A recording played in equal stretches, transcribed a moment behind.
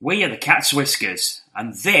We are the Cat's Whiskers,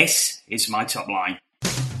 and this is my top line.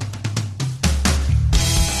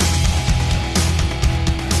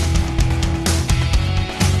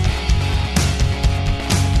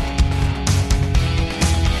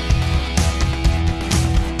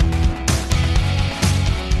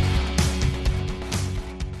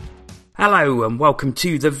 Hello and welcome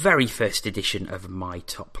to the very first edition of My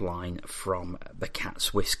Top Line from the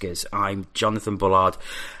Cat's Whiskers. I'm Jonathan Bullard,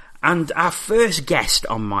 and our first guest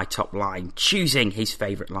on My Top Line, choosing his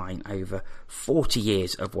favourite line over 40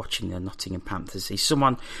 years of watching the Nottingham Panthers, is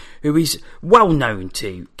someone who is well known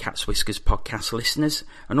to Cat's Whiskers podcast listeners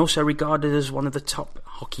and also regarded as one of the top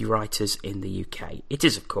hockey writers in the UK. It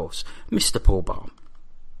is, of course, Mr. Paul Balm.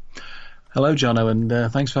 Hello, Jono,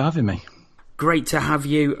 and thanks for having me. Great to have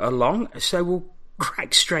you along. So we'll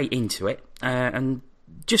crack straight into it. And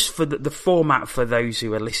just for the format for those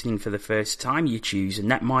who are listening for the first time, you choose a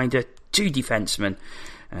netminder, 2 defensemen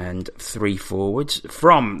and 3 forwards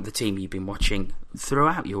from the team you've been watching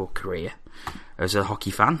throughout your career as a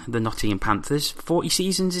hockey fan, the Nottingham Panthers. 40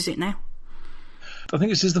 seasons, is it now? I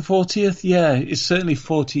think this is the 40th. Yeah, it's certainly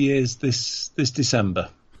 40 years this December.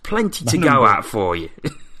 Plenty to go at for you.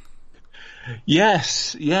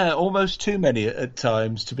 Yes, yeah, almost too many at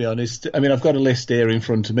times, to be honest. I mean, I've got a list here in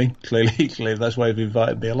front of me. Clearly, that's why you've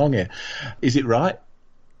invited me along here. Is it right?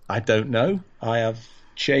 I don't know. I have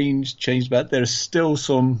changed about. There are still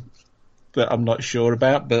some that I'm not sure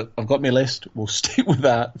about, but I've got my list. We'll stick with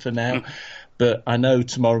that for now. But I know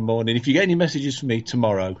tomorrow morning, if you get any messages from me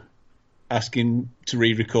tomorrow asking to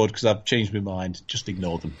re-record because I've changed my mind, just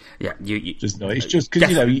ignore them. Yeah, just no. It's just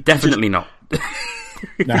because definitely not.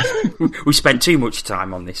 No. We spent too much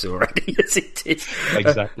time on this already, as it is.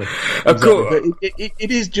 Exactly. It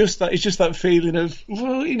is just that. It's just that feeling of,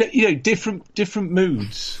 well, different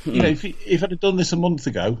moods. You know, if I'd have done this a month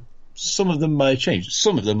ago, some of them may have changed.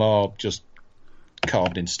 Some of them are just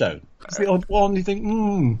carved in stone. It's the odd one you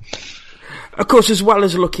think, Of course, as well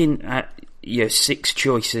as looking at your 6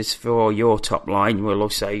 choices for your top line, we'll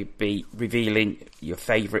also be revealing your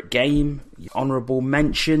favourite game, your honourable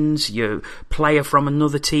mentions, your player from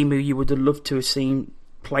another team who you would have loved to have seen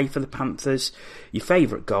play for the Panthers, your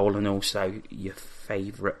favourite goal, and also your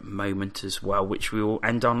favourite moment as well, which we will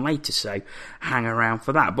end on later, so hang around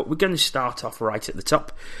for that. But we're going to start off right at the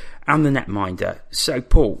top, and the netminder. So,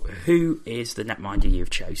 Paul, who is the netminder you've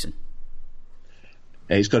chosen?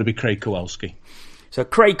 It's got to be Craig Kowalski. So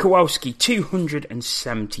Craig Kowalski,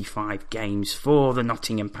 275 games for the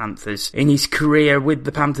Nottingham Panthers. In his career with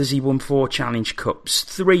the Panthers, he won 4 Challenge Cups,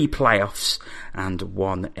 3 playoffs and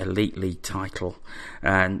 1 Elite League title.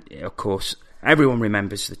 And, of course, everyone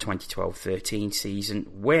remembers the 2012-13 season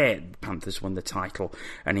where the Panthers won the title.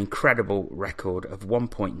 An incredible record of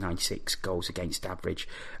 1.96 goals against average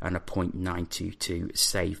and a .922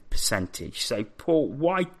 save percentage. So, Paul,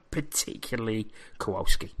 why particularly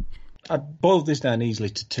Kowalski? I boiled this down easily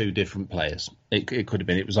to 2 different players. It could have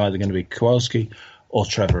been. It was either going to be Kowalski or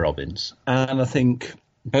Trevor Robbins. And I think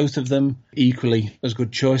both of them equally as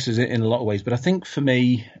good choices in a lot of ways. But I think for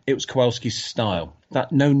me, it was Kowalski's style.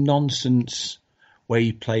 That no-nonsense way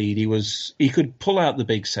he played. He could pull out the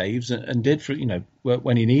big saves and did for,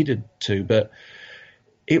 when he needed to. But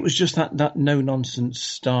it was just that no-nonsense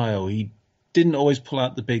style. He didn't always pull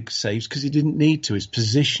out the big saves because he didn't need to. His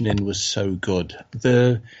positioning was so good.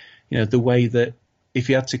 The way that if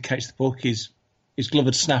he had to catch the puck, his glove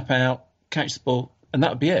would snap out, catch the ball, and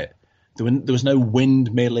that would be it. There was no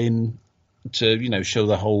windmilling to, show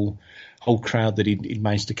the whole crowd that he'd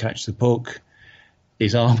managed to catch the puck.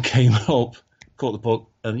 His arm came up, caught the puck,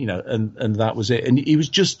 and and that was it. And he was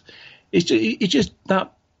you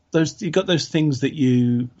got those things that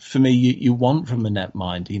you want from a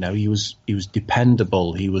netminder. He was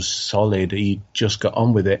dependable, he was solid, he just got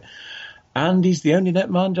on with it. And he's the only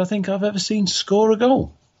netminder I think I've ever seen score a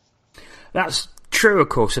goal. That's true, of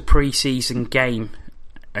course. A pre-season game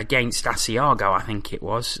against Asiago, I think it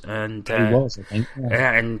was. And he was, I think.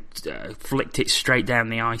 Yeah. And flicked it straight down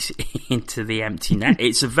the ice into the empty net.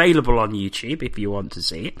 It's available on YouTube if you want to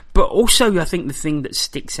see it. But also, I think the thing that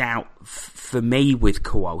sticks out for me with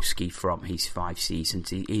Kowalski from his 5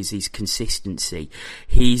 seasons is his consistency.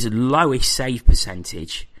 His lowest save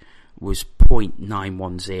percentage was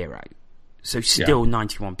 .910. So still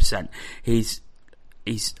 91%. His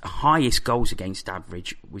highest goals against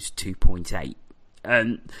average was 2.8.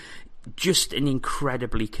 And just an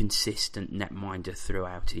incredibly consistent netminder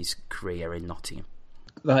throughout his career in Nottingham.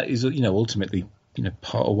 That is, ultimately,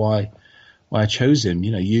 part of why I chose him.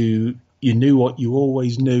 You knew what you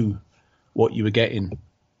always knew what you were getting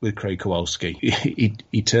with Craig Kowalski.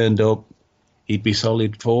 He turned up, he'd be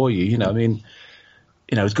solid for you.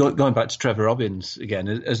 going back to Trevor Robbins again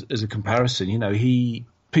as a comparison.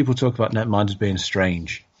 People talk about netminders being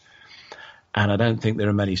strange, and I don't think there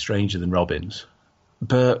are many stranger than Robbins.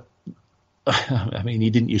 But I mean, he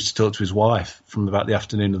didn't used to talk to his wife from about the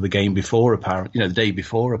afternoon of the game before, the day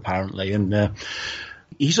before, apparently, and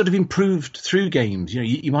he sort of improved through games.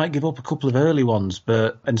 You might give up a couple of early ones,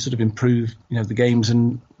 and sort of improve, the games,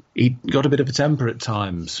 and he got a bit of a temper at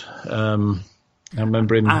times. I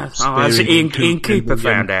remember him. As Ian Cooper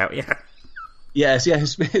found out, yeah. Yes, he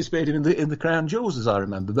speared him in the crown jewels, as I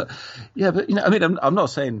remember. But I'm not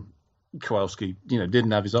saying Kowalski,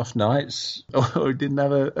 didn't have his off nights or didn't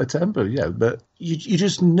have a temper, but you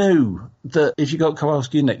just knew that if you got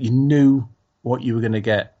Kowalski in it, you knew what you were going to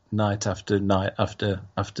get night after night after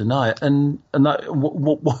night, and that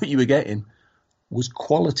what you were getting was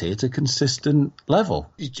quality at a consistent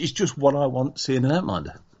level. It's just what I want to see in an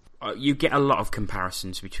netminder. You get a lot of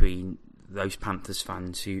comparisons between those Panthers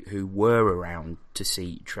fans who were around to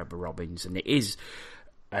see Trevor Robbins, and it is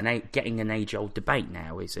getting an age-old debate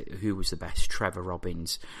now, is it who was the best, Trevor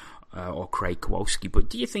Robbins or Craig Kowalski? But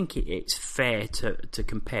do you think it's fair to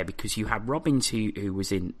compare, because you had Robbins who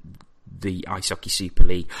was in the Ice Hockey Super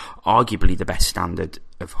League, arguably the best standard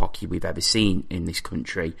of hockey we've ever seen in this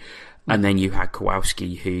country, and then you had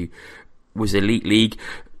Kowalski, who was Elite League,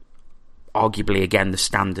 arguably again the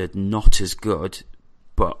standard not as good,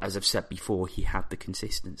 but as I've said before, he had the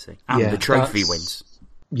consistency and the trophy wins.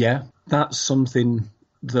 Yeah, that's something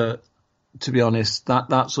that, to be honest,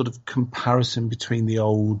 that sort of comparison between the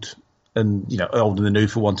old and old and the new,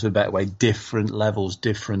 for want of a better way, different levels,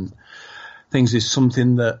 different things, is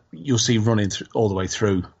something that you'll see running all the way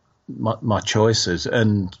through my choices.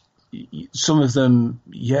 And some of them,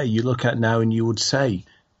 you look at now and you would say,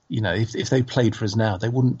 if they played for us now, they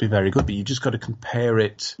wouldn't be very good. But you just got to compare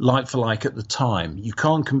it like for like at the time. You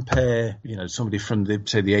can't compare, somebody from the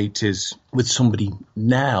 80s with somebody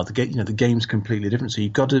now. The game's completely different. So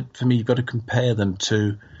you've got to compare them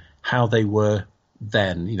to how they were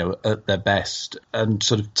then, at their best, and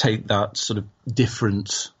sort of take that sort of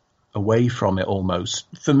difference away from it almost.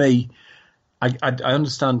 For me, I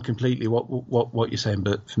understand completely what you're saying,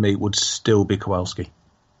 but for me, it would still be Kowalski.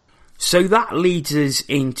 So that leads us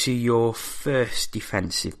into your first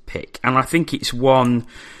defensive pick, and I think it's one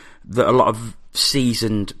that a lot of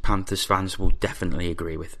seasoned Panthers fans will definitely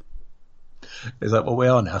agree with. Is that what we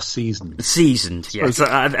are now? Seasoned? Seasoned, yes.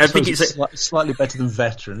 I think it's slightly better than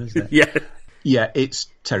veteran, isn't it? Yeah. Yeah, it's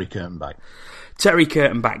Terry Kurtenbach. Terry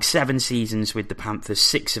Kurtenbach, 7 seasons with the Panthers,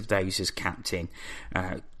 6 of those as captain.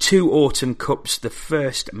 2 Autumn Cups, the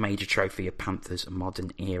first major trophy of Panthers'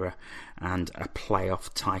 modern era, and a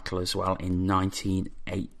playoff title as well in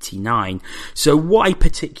 1989. So why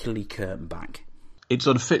particularly Kurtenbach? It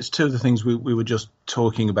sort of fits two of the things we were just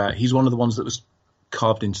talking about. He's one of the ones that was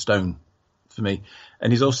carved in stone for me.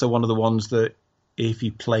 And he's also one of the ones that, if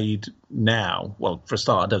he played now, well, for a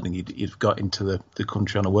start, I don't think he'd have got into the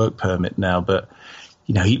country on a work permit now, but,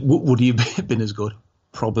 would he have been as good?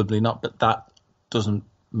 Probably not, but that doesn't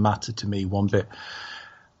matter to me one bit.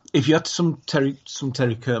 If you had some Terry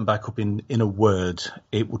Kurtenbach up in a word,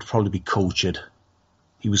 it would probably be cultured.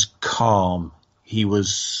 He was calm. He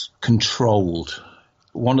was controlled.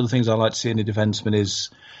 One of the things I like to see in a defenseman is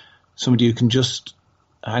somebody who can just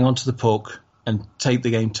hang on to the puck and take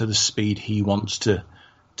the game to the speed he wants to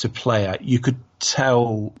play at. You could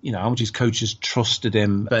tell, how much his coaches trusted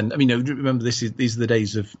him. And remember, these are the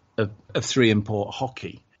days of 3-import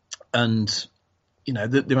hockey, and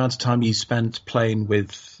the amount of time he spent playing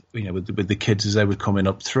with the kids as they were coming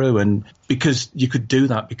up through, and because you could do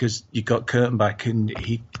that because you got Kurtenbach, and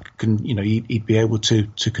he'd be able to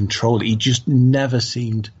control it. He just never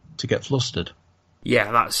seemed to get flustered.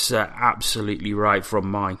 Yeah, that's absolutely right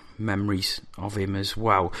from my memories of him as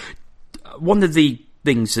well. One of the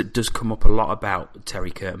things that does come up a lot about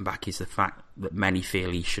Terry Kurtenbach is the fact that many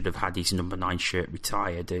feel he should have had his number 9 shirt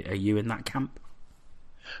retired. Are you in that camp?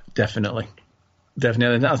 Definitely.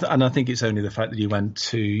 And I think it's only the fact that he went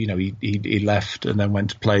to, he left and then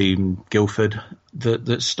went to play in Guildford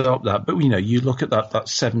that stopped that. But, you look at that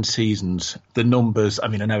 7 seasons, the numbers, I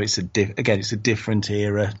know it's a different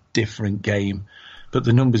era, different game, but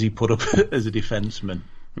the numbers he put up as a defenseman.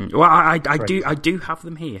 Well, I do have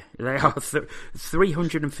them here. They are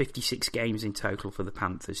 356 games in total for the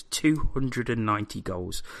Panthers, 290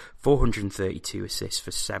 goals, 432 assists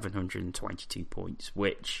for 722 points,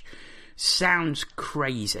 which sounds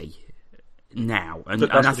crazy now, and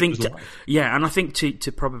I think, and I think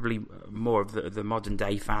to probably more of the modern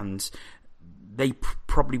day fans, they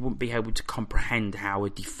probably wouldn't be able to comprehend how a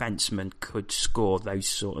defenceman could score those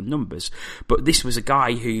sort of numbers. But this was a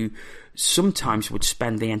guy who sometimes would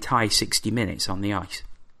spend the entire 60 minutes on the ice.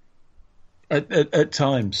 At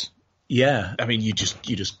times, yeah. I mean, you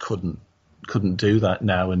just couldn't do that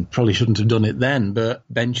now, and probably shouldn't have done it then. But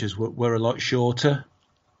benches were a lot shorter.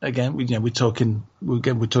 Again, we're talking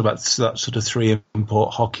about that sort of 3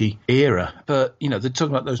 import hockey era. But they're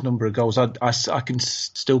talking about those number of goals. I can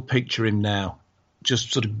still picture him now,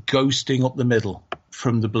 just sort of ghosting up the middle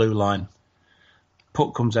from the blue line.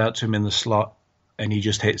 Puck comes out to him in the slot, and he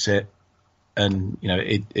just hits it, and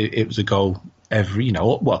it was a goal every.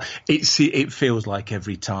 Well, it feels like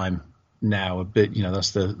every time now. A bit,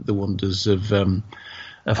 that's the wonders of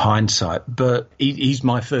hindsight. But he's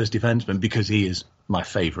my first defenseman because he is my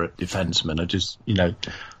favourite defenseman. I just,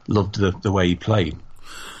 loved the way he played.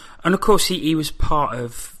 And of course, he was part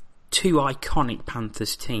of 2 iconic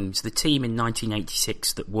Panthers teams. The team in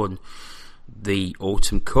 1986 that won the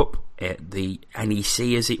Autumn Cup at the NEC,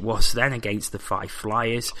 as it was then, against the Five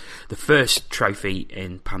Flyers. The first trophy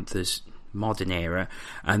in Panthers' modern era,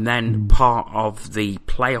 and then part of the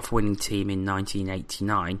playoff winning team in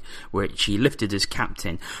 1989, which he lifted as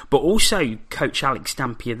captain. But also, coach Alex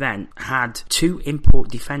Dampier then had 2 import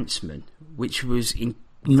defencemen, which was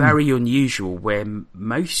very unusual, where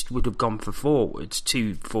most would have gone for forwards,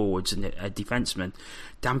 2 forwards and a defenceman.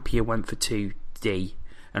 Dampier went for 2D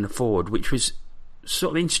and a forward, which was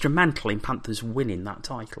sort of instrumental in Panthers winning that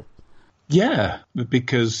title. Yeah,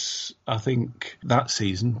 because I think that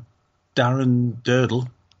season Darren Durdle,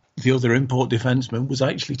 the other import defenceman, was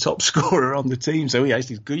actually top scorer on the team, so he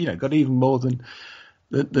actually got even more than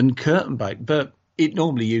Kurtenbach. But it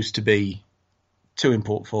normally used to be 2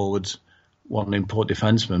 import forwards, 1 import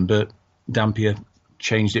defenceman. But Dampier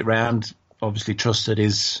changed it round. Obviously, trusted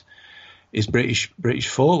his British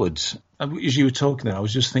forwards. And as you were talking there, I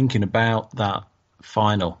was just thinking about that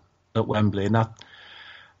final at Wembley, and the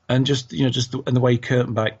way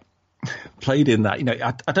Kurtenbach played in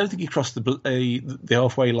that. I don't think he crossed the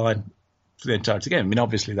halfway line for the entirety of the game. I mean,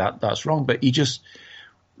 obviously that's wrong, but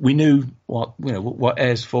we knew what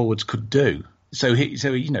Ayers forwards could do. So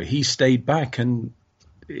he stayed back, and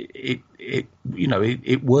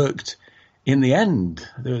it worked in the end.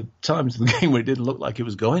 There were times in the game where it didn't look like it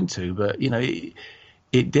was going to, but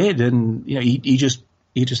it did, and he just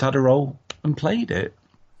had a role and played it.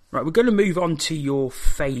 Right, we're going to move on to your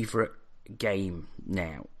favourite game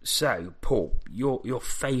now. So, Paul, your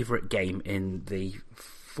favourite game in the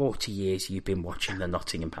 40 years you've been watching the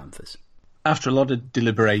Nottingham Panthers? After a lot of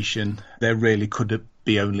deliberation, there really could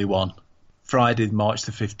be only one. Friday, March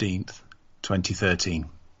the 15th, 2013.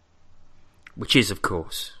 Which is, of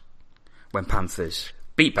course, when Panthers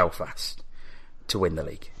beat Belfast to win the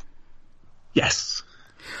league. Yes.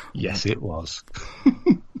 Yes, it was.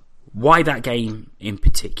 Why that game in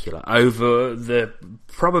particular, over the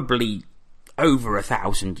probably over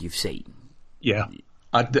 1,000 you've seen? Yeah,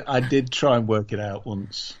 I did try and work it out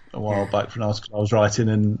once a while back for an article I was writing,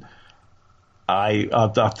 and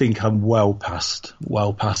I think I'm well past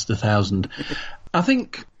 1,000. I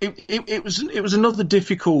think it was another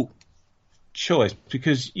difficult choice,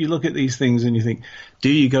 because you look at these things and you think, do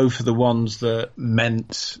you go for the ones that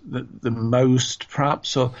meant the most,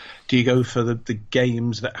 perhaps, or do you go for the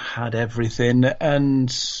games that had everything? And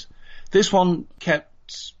this one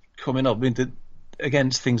kept coming up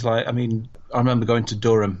against things like, I remember going to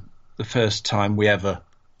Durham the first time we ever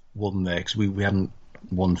won there, because we hadn't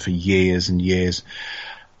won for years and years,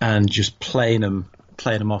 and just playing them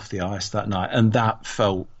off the ice that night, and that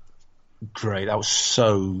felt great. That was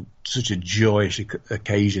such a joyous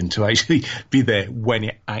occasion to actually be there when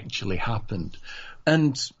it actually happened.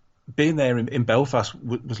 And being there in Belfast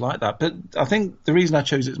was like that. But I think the reason I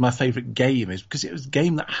chose it as my favourite game is because it was a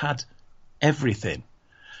game that had everything.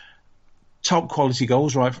 Top quality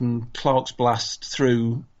goals, right from Clark's blast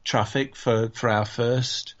through traffic for our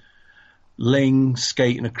first. Ling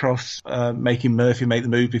skating across, making Murphy make the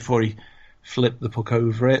move before he flipped the puck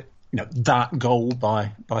over it. That goal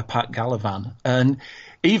by Pat Gallivan, and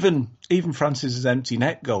even Francis's empty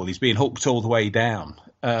net goal, he's being hooked all the way down.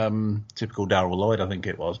 Typical Darryl Lloyd, I think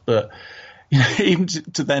it was. But even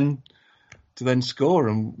to then score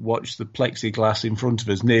and watch the plexiglass in front of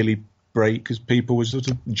us nearly break because people were sort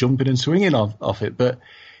of jumping and swinging off it. But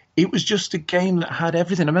it was just a game that had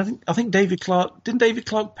everything. I think David Clark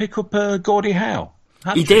pick up Gordie Howe?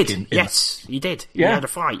 He did. Yes, he did. Yeah. He had a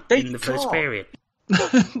fight in the first period.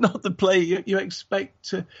 Not the play you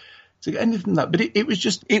expect to get anything from that, but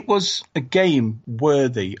it was a game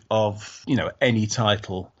worthy of any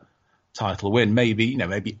title title win.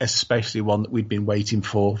 Maybe especially one that we'd been waiting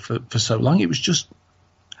for so long. It was just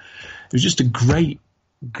a great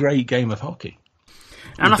game of hockey.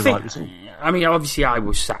 And I think, obviously I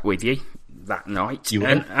was sat with you that night,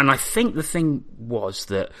 and I think the thing was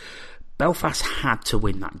that Belfast had to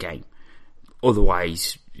win that game.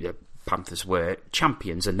 Otherwise, the Panthers were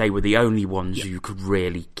champions, and they were the only ones who could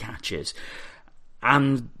really catch us.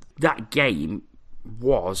 And that game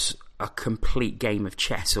was a complete game of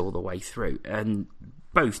chess all the way through, and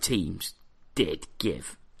both teams did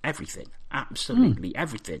give everything, absolutely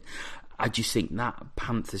everything. I just think that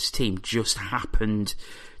Panthers team just happened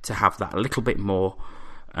to have that a little bit more,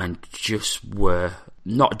 and just were,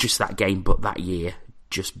 not just that game, but that year,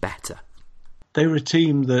 just better. They were a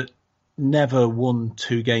team that never lost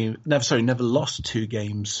 2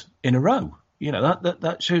 games in a row.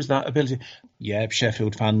 That shows that ability. Yeah,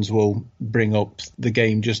 Sheffield fans will bring up the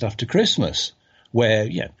game just after Christmas, where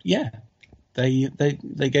they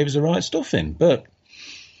gave us the right stuff in, but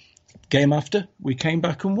game after we came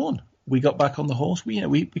back and won. We got back on the horse.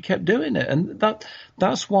 We kept doing it, and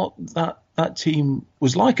that's what that team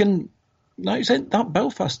was like. And like you said, that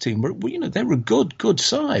Belfast team they were a good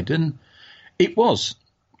side, and it was.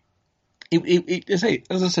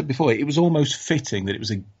 As I said before, it was almost fitting that it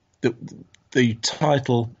was the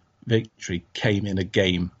title victory came in a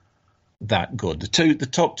game that good. The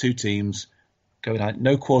top 2 teams going out,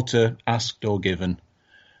 no quarter asked or given,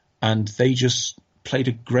 and they just played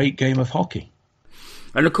a great game of hockey.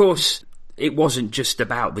 And of course, it wasn't just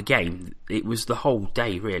about the game; it was the whole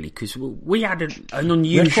day, really, because we had an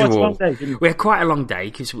unusual. We had quite a long day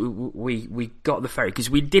because we got the ferry, because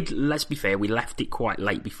we did. Let's be fair, we left it quite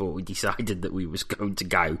late before we decided that we was going to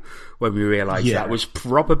go. When we realised that was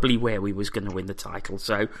probably where we was going to win the title,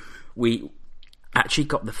 so we actually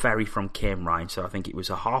got the ferry from Cairnryan. So I think it was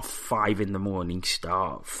a 5:30 in the morning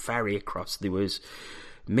start ferry across. There was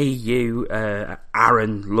me, you,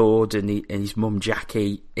 Aaron Lord, and his mum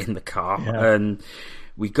Jackie in the car, and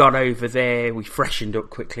we got over there. We freshened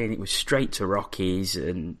up quickly, and it was straight to Rockies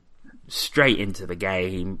and straight into the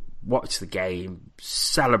game. Watched the game,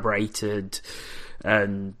 celebrated,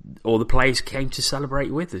 and all the players came to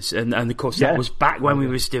celebrate with us. And of course, that was back when we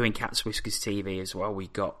was doing Cats Whiskers TV as well. We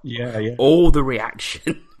got all the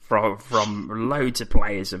reaction from loads of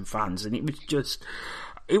players and fans, and it was just.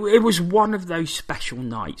 It was one of those special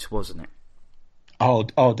nights, wasn't it?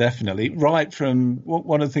 Oh, definitely. Right from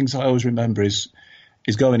one of the things I always remember is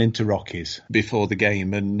going into Rockies before the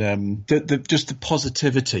game, and just the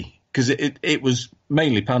positivity, because it was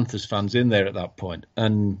mainly Panthers fans in there at that point,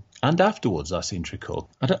 and afterwards, I seem to recall.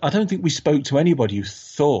 I don't think we spoke to anybody who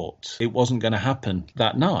thought it wasn't going to happen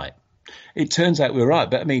that night. It turns out we were right,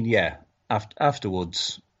 but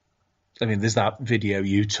afterwards, there's that video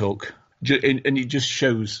you took. And it just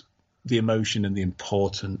shows the emotion and the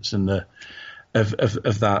importance and of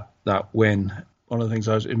that win. One of the things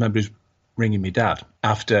I remember is ringing my dad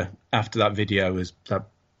after that video has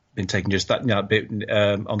been taken, just that bit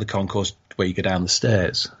on the concourse where you go down the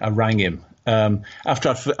stairs. I rang him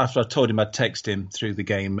after I told him I'd text him through the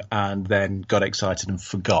game, and then got excited and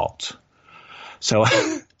forgot. So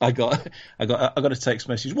I got a text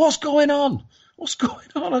message. What's going on? What's going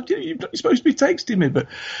on? You're supposed to be texting me. But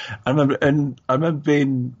I remember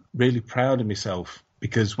being really proud of myself,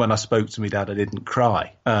 because when I spoke to my dad, I didn't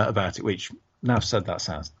cry about it, which now I've said that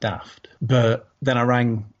sounds daft. But then I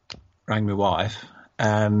rang my wife,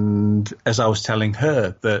 and as I was telling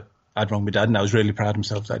her that I'd rung my dad and I was really proud of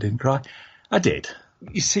myself that I didn't cry, I did.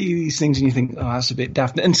 You see these things and you think, oh, that's a bit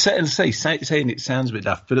daft. And saying it sounds a bit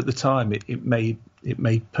daft, but at the time it made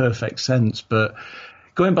perfect sense. But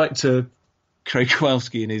going back to Craig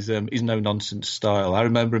Kowalski and his no-nonsense style, I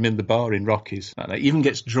remember him in the bar in Rockies. And he even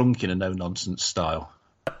gets drunk in a no-nonsense style.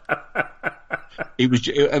 He was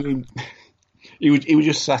just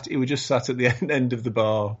sat at the end of the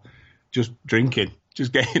bar, just drinking.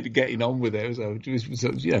 Just getting on with it. So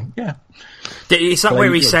yeah. Is that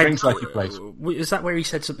where he said? Like is that where he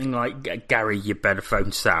said something like, "Gary, you better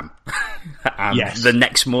phone Sam"? And yes. The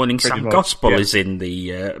next morning, Sam Gospel yeah. is in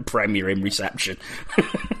the Premier in reception.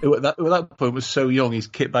 At that point, was so young. His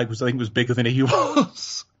kit bag was bigger than he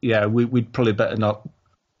was. Yeah, we'd probably better not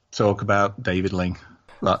talk about David Ling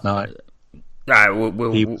that night.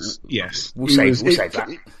 We'll save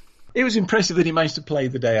that. It was impressive that he managed to play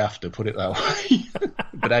the day after, put it that way.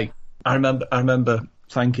 But hey, I remember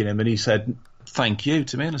thanking him, and he said, "Thank you"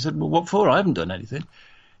 to me, and I said, "Well, what for? I haven't done anything."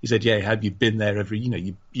 He said, "Yeah, have you been there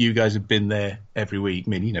you guys have been there every week,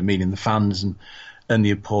 meaning the fans and the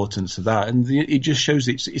importance of that." And it just shows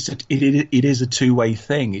it is a two-way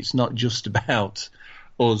thing. It's not just about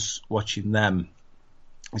us watching them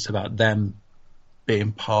It's about them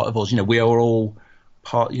being part of us. We are all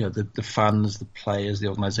part. The fans, the players, the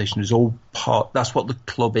organisation is all part. That's what the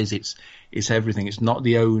club is. It's everything. It's not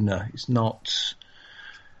the owner. It's not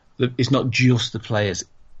just the players.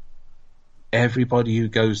 Everybody who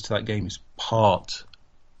goes to that game is part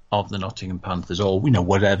of the Nottingham Panthers, or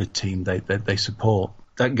whatever team they support.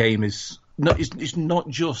 That game is not. It's not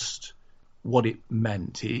just what it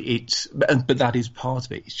meant. But that is part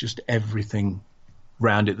of it. It's just everything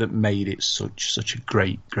round it that made it such a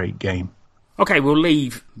great game. Okay, we'll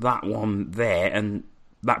leave that one there, and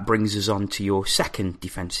that brings us on to your second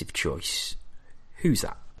defensive choice. Who's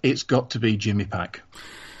that? It's got to be Jimmy Pack.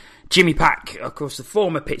 Jimmy Pack, of course, the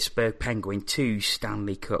former Pittsburgh Penguin, 2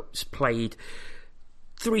 Stanley Cups, played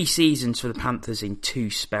 3 seasons for the Panthers in 2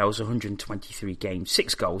 spells, 123 games,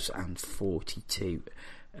 6 goals and 42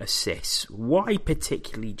 assists. Why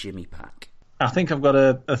particularly Jimmy Pack? I think I've got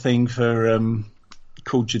a thing for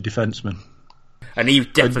cultured defensemen. And he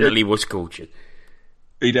definitely was cultured.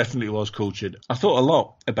 He definitely was cultured. I thought a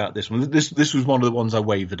lot about this one. This was one of the ones I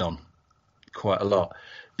wavered on quite a lot,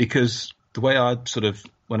 because the way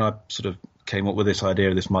when I came up with this idea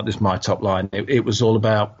of this my top line, it was all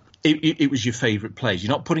about it was your favourite players.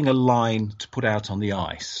 You're not putting a line to put out on the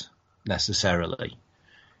ice necessarily.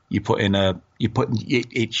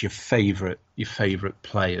 It's your favourite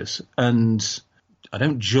players, and I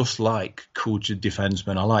don't just like cultured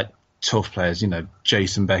defensemen. I like tough players.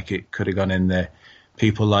 Jason Beckett could have gone in there.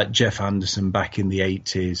 People like Jeff Anderson back in the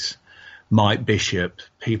 80s, Mike Bishop,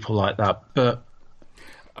 people like that. But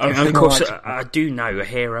of course, I do know a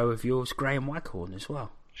hero of yours, Graham Waghorn, as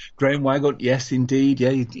well. Graham Waghorn, yes, indeed.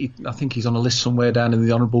 Yeah, I think he's on a list somewhere down in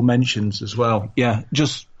the honourable mentions as well. Yeah, I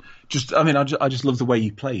just love the way he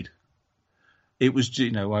played. It was,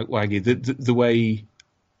 Waggy, the way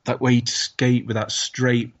he'd skate with that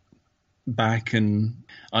straight back, and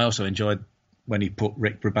I also enjoyed when he put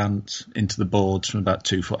Rick Brabant into the boards from about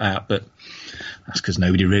 2 foot out, but that's because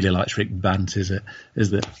nobody really likes Rick Brabant, is it?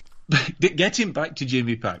 Getting back to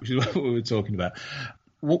Jimmy Pack, which is what we were talking about.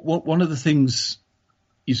 One of the things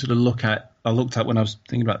you sort of I looked at when I was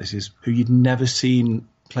thinking about this, is who you'd never seen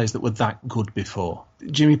players that were that good before.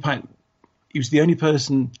 Jimmy Pack, he was the only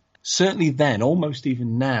person, certainly then, almost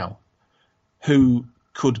even now, who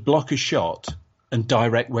could block a shot and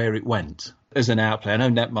direct where it went as an outplay. I know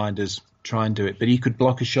netminders try and do it, but he could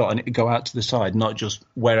block a shot and it would go out to the side, not just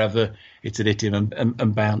wherever it had hit him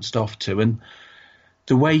and bounced off to. And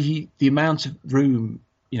the way the amount of room,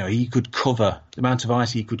 he could cover, the amount of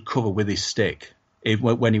ice he could cover with his stick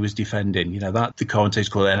when he was defending, that the commentators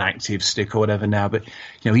call it an active stick or whatever now, but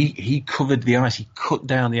he covered the ice, he cut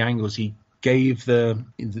down the angles, he gave the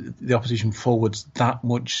opposition forwards that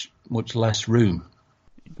much less room.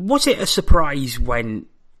 Was it a surprise when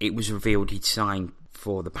it was revealed he'd signed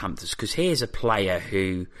for the Panthers? Because here's a player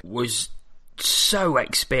who was so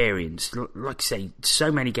experienced, like I say,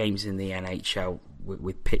 so many games in the NHL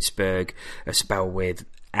with Pittsburgh, a spell with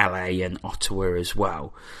LA and Ottawa as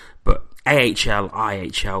well. But AHL,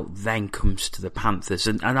 IHL then comes to the Panthers.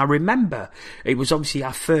 And I remember it was obviously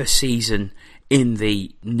our first season in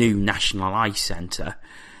the new National Ice Centre.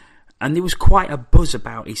 And there was quite a buzz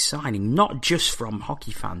about his signing, not just from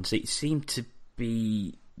hockey fans. It seemed to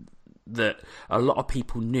be that a lot of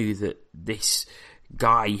people knew that this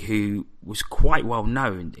guy, who was quite well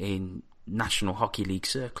known in National Hockey League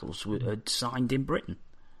circles, had signed in Britain.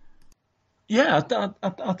 Yeah,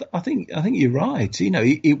 I think you're right.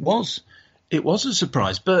 It was a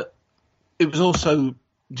surprise, but it was also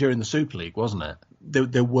during the Super League, wasn't it?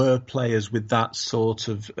 There were players with that sort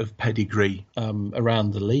of pedigree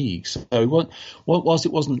around the league. So it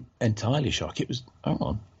wasn't entirely shock. It was, hang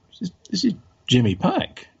on, this is Jimmy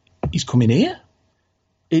Pack. He's coming here.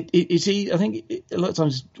 I think a lot of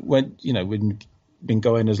times when we've been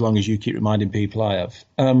going as long as you keep reminding people I have,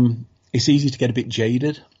 it's easy to get a bit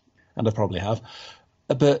jaded, and I probably have.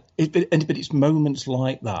 But it's moments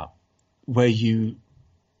like that where you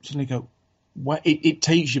suddenly go, it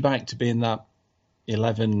takes you back to being that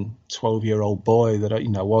 11, 12-year-old boy that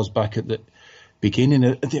I was back at the beginning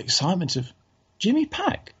of the excitement of Jimmy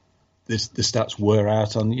Pack. The stats were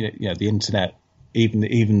out on the internet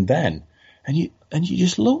even then, and you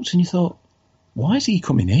just looked and you thought, why is he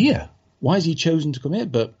coming here? Why has he chosen to come here?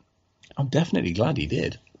 But I'm definitely glad he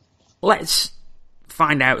did. Let's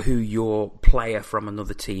find out who your player from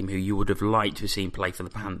another team who you would have liked to have seen play for the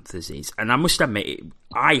Panthers is. And I must admit,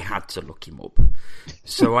 I had to look him up.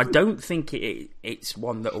 So I don't think it's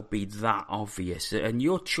one that will be that obvious. And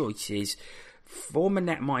your choice is former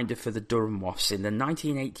netminder for the Durham Wasps in the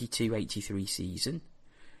 1982-83 season.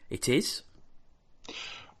 It is?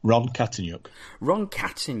 Ron Catanyuk. Ron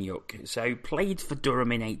Catanyuk, so played for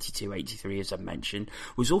Durham in 82-83, as I mentioned,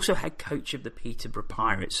 was also head coach of the Peterborough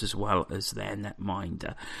Pirates as well as their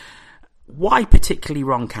netminder. Why particularly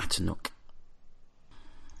Ron Catanyuk?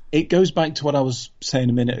 It goes back to what I was saying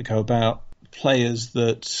a minute ago about players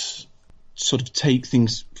that sort of take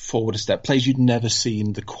things forward a step, players you'd never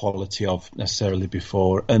seen the quality of necessarily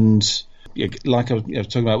before. And like I was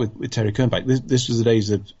talking about with Terry Kernbach, this was the days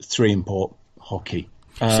of 3-import hockey.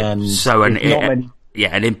 And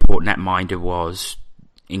an import netminder was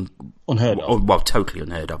unheard of. Well, totally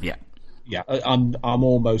unheard of. Yeah, yeah. I'm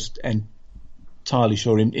almost entirely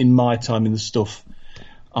sure in my time in the stuff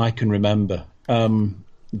I can remember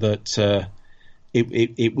that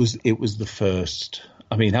it was the first.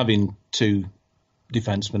 I mean, having 2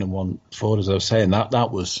 defensemen and 1 forward, as I was saying,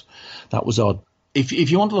 that was odd.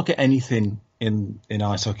 If you want to look at anything in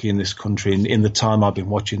ice hockey in this country in the time I've been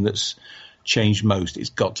watching that's changed most, it's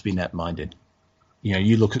got to be netminding.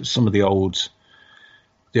 You look at some of the old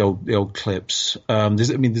clips. There's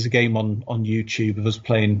a game on YouTube of us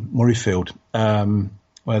playing Murrayfield,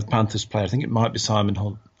 where the Panthers player, I think it might be Simon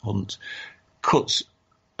Hunt, cuts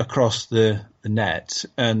across the net,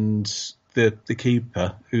 and the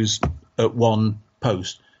keeper, who's at one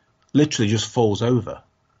post, literally just falls over.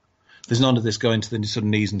 There's none of this going to the sort of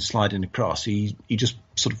knees and sliding across. He just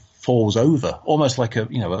sort of falls over, almost like a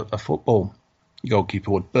football goalkeeper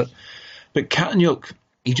would. But Catanyuk,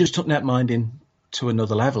 he just took netminding to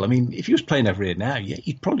another level. I mean, if he was playing over here now,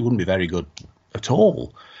 he probably wouldn't be very good at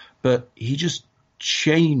all. But he just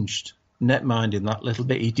changed netminding that little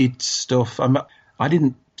bit. He did stuff. I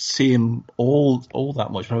didn't see him all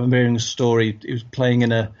that much. But I remember hearing a story. He was playing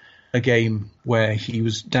in a game where he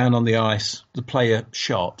was down on the ice. The player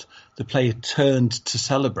shot. The player turned to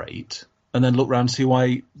celebrate and then looked around to see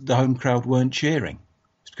why the home crowd weren't cheering.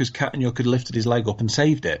 It's because Catanyuk had lifted his leg up and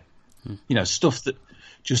saved it. Stuff that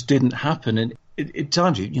just didn't happen. And at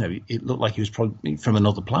times, it looked like he was probably from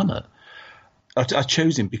another planet. I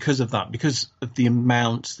chose him because of that, because of the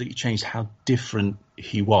amount that he changed, how different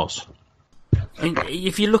he was. And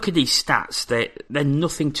if you look at these stats, they're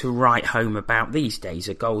nothing to write home about these days.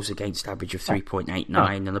 A goals against average of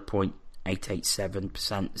 3.89 and a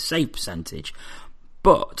 .887% save percentage.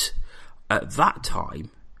 But at that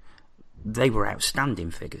time, they were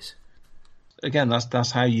outstanding figures. Again,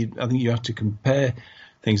 that's how I think you have to compare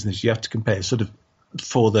things. You have to compare sort of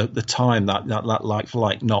for the time that like for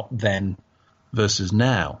like, not then versus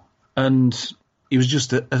now. And he was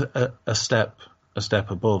just a step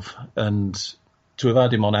above. And to have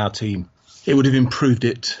had him on our team, it would have improved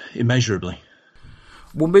it immeasurably.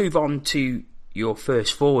 We'll move on to your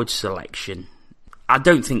first forward selection. I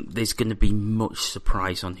don't think there's going to be much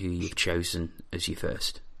surprise on who you've chosen as your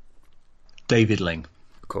first. David Ling.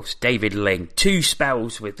 Of course, David Ling. 2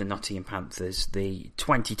 spells with the Nottingham Panthers, the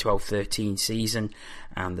 2012-13 season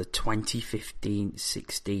and the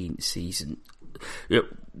 2015-16 season.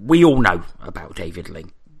 We all know about David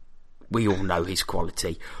Ling. We all know his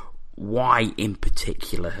quality. Why in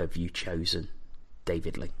particular have you chosen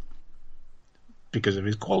David Ling? Because of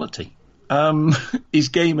his quality. His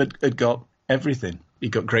game had got everything. He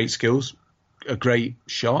got great skills, a great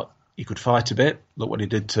shot. He could fight a bit. Look what he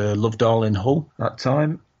did to Lovedale in Hull that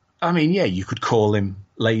time. I mean, yeah, you could call him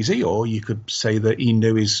lazy, or you could say that he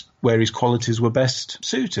knew where his qualities were best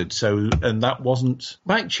suited. And that wasn't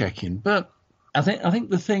back checking. But I think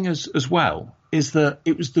the thing as well is that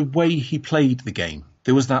it was the way he played the game.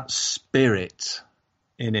 There was that spirit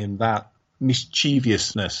in him, that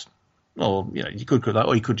mischievousness. Or you could call that,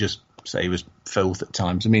 or you could just say he was filth at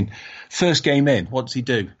times. I mean, first game in, what does he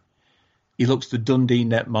do? He looks the Dundee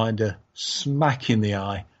netminder smack in the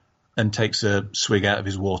eye and takes a swig out of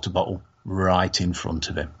his water bottle right in front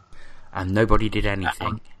of him. And nobody did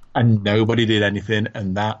anything. And nobody did anything,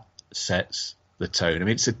 and that sets the tone. I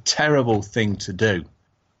mean, it's a terrible thing to do,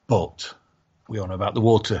 but we all know about the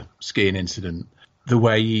water skiing incident, the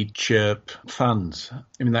way he'd chirp fans.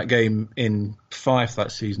 I mean, that game in Fife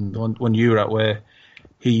that season, the one you were at, where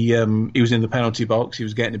he was in the penalty box, he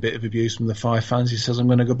was getting a bit of abuse from the Fife fans. He says, I'm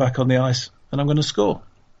going to go back on the ice and I'm going to score.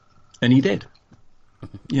 And he did.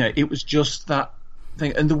 It was just that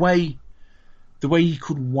thing. And the way he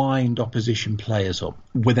could wind opposition players up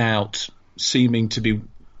without seeming to be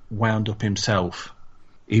wound up himself.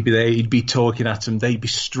 He'd be there, he'd be talking at them, they'd be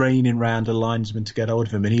straining round a linesman to get hold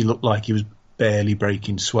of him, and he looked like he was barely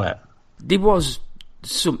breaking sweat. There was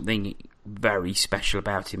something very special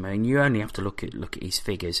about him, and you only have to look at his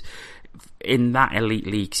figures. In that Elite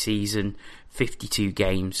League season, 52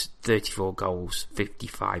 games, 34 goals,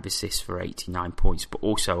 55 assists for 89 points, but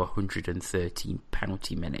also 113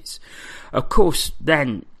 penalty minutes. Of course,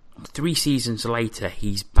 then 3 seasons later,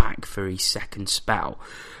 he's back for his second spell,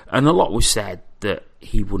 and a lot was said that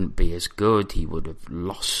he wouldn't be as good, he would have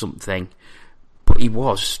lost something, but he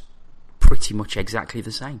was pretty much exactly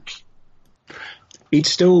the same.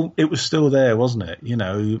 It was still there, wasn't it? You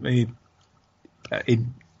know,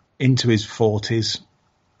 into his 40s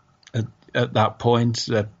at that point,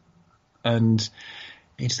 and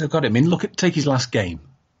he still got it. I mean, take his last game,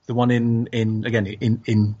 the one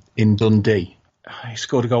in Dundee. He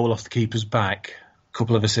scored a goal off the keeper's back, a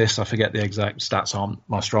couple of assists. I forget the exact stats, aren't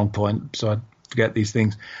my strong point, so I forget these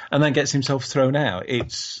things. And then gets himself thrown out.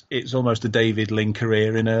 It's almost a David Ling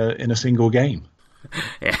career in a single game.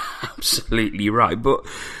 Yeah, absolutely right. But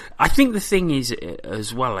I think the thing is,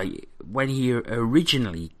 as well, when he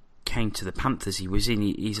originally came to the Panthers, he was in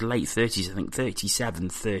his late 30s, I think 37,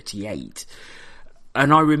 38.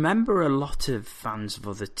 And I remember a lot of fans of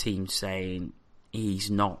other teams saying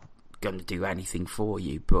he's not going to do anything for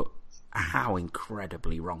you, but how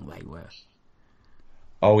incredibly wrong they were.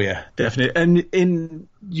 Oh yeah, definitely. And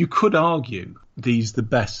you could argue he's the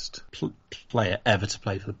best player ever to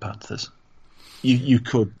play for the Panthers. You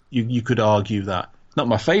could argue that. Not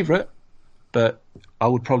my favourite, but I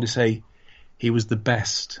would probably say he was the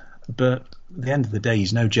best. But at the end of the day,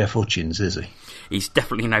 he's no Jeff Hutchins, is he? He's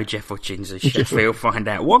definitely no Jeff Hutchins, as Sheffield find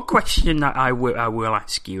out. One question that I will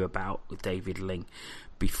ask you about David Ling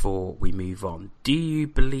before we move on. Do you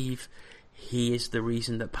believe he is the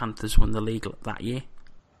reason that Panthers won the league that year?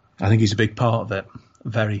 I think he's a big part of it.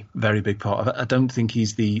 Very, very big part of it. I don't think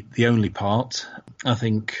he's the only part. I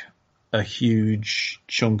think a huge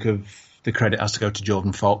chunk of the credit has to go to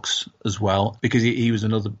Jordan Fox as well, because he was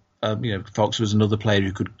another, Fox was another player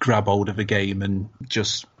who could grab hold of a game and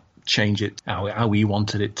just change it how he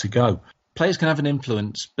wanted it to go. Players can have an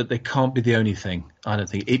influence, but they can't be the only thing. I don't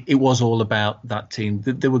think it was all about that team.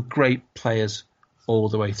 There were great players all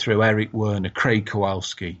the way through. Eric Werner, Craig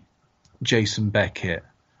Kowalski, Jason Beckett,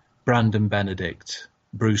 Brandon Benedict,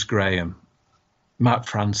 Bruce Graham, Matt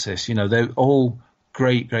Francis. They're all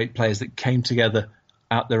great players that came together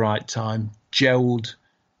at the right time, gelled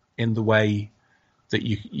in the way that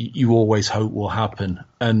you always hope will happen.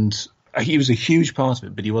 And he was a huge part of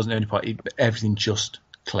it, but he wasn't the only part. Everything just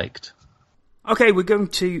clicked. Okay, we're going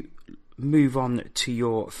to move on to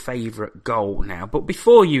your favourite goal now. But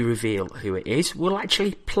before you reveal who it is, we'll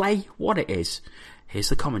actually play what it is. Here's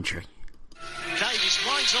the commentary. Davies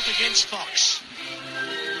winds up against Fox.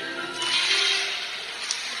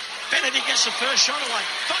 Benedict gets the first shot away.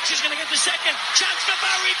 Fox is going to get the second. Chance for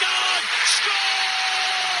Beauregard. Scores!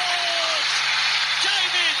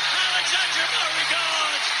 David Alexander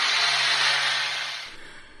Beauregard.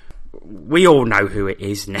 We all know who it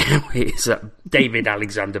is now. It's David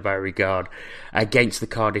Alexander Beauregard against the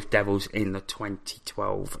Cardiff Devils in the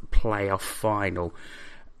 2012 playoff final.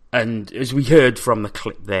 And as we heard from the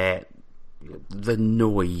clip there, the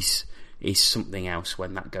noise is something else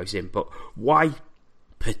when that goes in. But why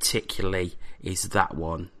particularly is that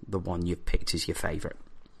one the one you've picked as your favourite?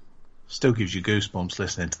 Still gives you goosebumps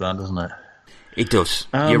listening to that, doesn't it? It does.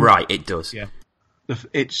 You're right, it does. Yeah,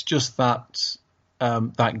 it's just that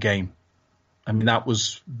game. I mean, that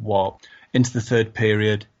was into the third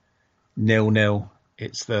period, 0-0.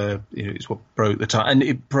 It's what broke the tie, and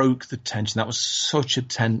it broke the tension. That was such a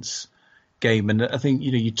tense game, and I think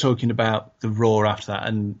you're talking about the roar after that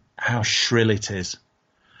and how shrill it is.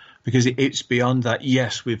 Because it's beyond that.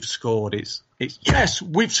 Yes, we've scored. It's yes,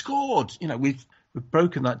 we've scored. We've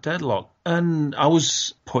broken that deadlock. And I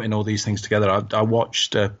was putting all these things together. I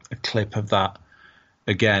watched a clip of that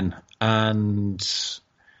again, and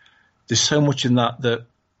there's so much in that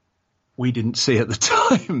we didn't see at the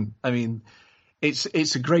time. I mean,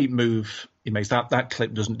 it's a great move he makes. That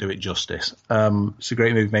clip doesn't do it justice. It's a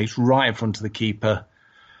great move he makes right in front of the keeper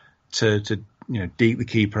to deke the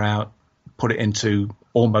keeper out, put it into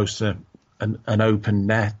almost an open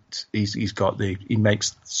net. He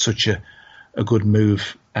makes such a good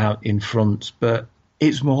move out in front, but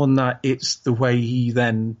it's more than that. It's the way he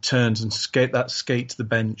then turns and skate to the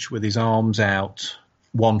bench with his arms out,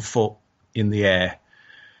 1 foot in the air,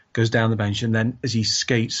 goes down the bench, and then as he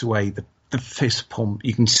skates away, the fist pump,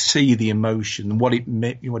 you can see the emotion and what it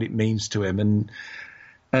means to him,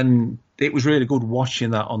 and it was really good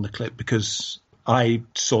watching that on the clip because I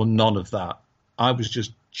saw none of that. I was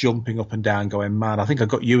just jumping up and down going, man, I think I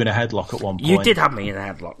got you in a headlock at one point. You did have me in a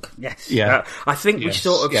headlock, yes. Yeah. I think we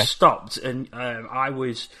sort of stopped, and I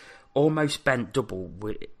was almost bent double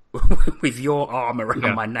with with your arm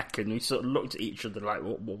around my neck, and we sort of looked at each other like,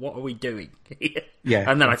 what are we doing?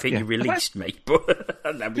 And then I think you released me. But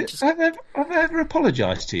and then we just... Have I ever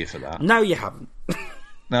apologised to you for that? No, you haven't.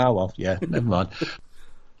 No, well, yeah, never mind.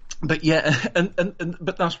 But yeah,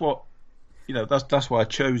 but that's what, that's why I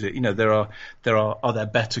chose it. Are there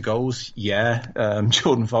better goals? Yeah,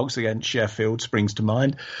 Jordan Fox against Sheffield springs to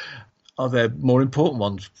mind. Are there more important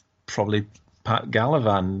ones? Probably Pat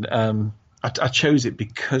Gallivan. I chose it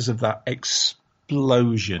because of that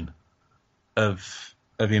explosion of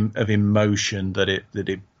emotion that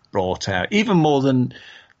it brought out, even more than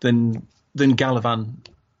Gallivan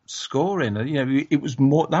scoring. It was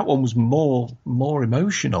more, that one was more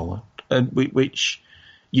emotional, which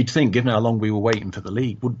you'd think, given how long we were waiting for the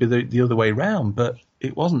league, would be the other way round, but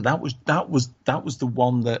it wasn't. That was the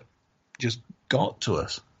one that just got to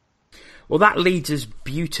us. Well, that leads us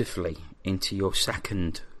beautifully into your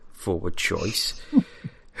second forward choice.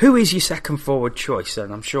 Who is your second forward choice?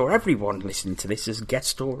 And I'm sure everyone listening to this has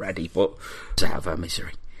guessed already, but it's out of our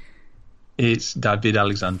misery. It's David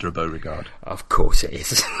Alexander Beauregard. Of course it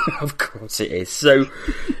is. Of course it is. So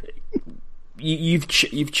you've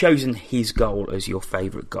chosen his goal as your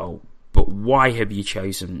favourite goal, but why have you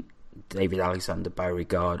chosen David Alexander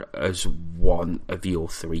Beauregard as one of your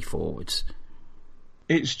three forwards?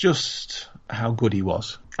 It's just how good he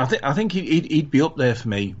was. I think he'd be up there for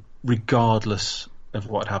me regardless of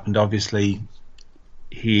what happened. Obviously,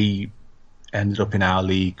 he ended up in our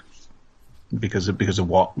league because of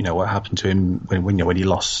what happened to him when he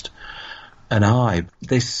lost an eye.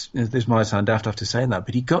 This might sound daft after saying that,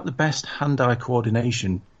 but he got the best hand-eye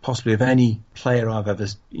coordination possibly of any player I've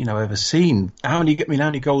ever seen. How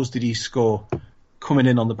many goals did he score coming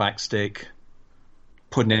in on the back stick,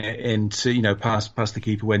 putting it into past the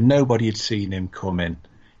keeper where nobody had seen him come in?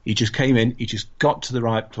 He just came in, he just got to the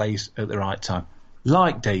right place at the right time.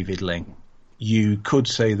 Like David Ling, you could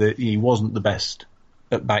say that he wasn't the best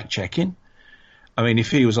at back checking. I mean, if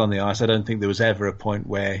he was on the ice, I don't think there was ever a point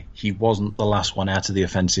where he wasn't the last one out of the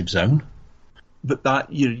offensive zone. But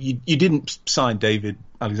that you didn't sign David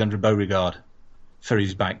Alexander Beauregard for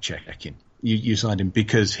his back checking. You signed him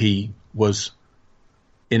because he was,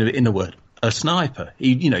 in a word, a sniper.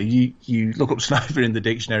 You look up sniper in the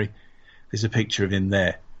dictionary, there's a picture of him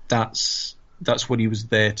there. That's what he was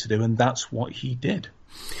there to do, and that's what he did.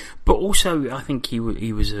 But also, I think he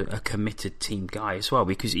was a committed team guy as well,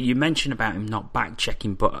 because you mentioned about him not back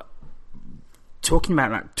checking, but talking about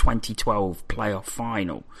that 2012 playoff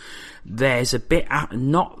final, there's a bit I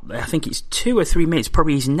think it's 2 or 3 minutes,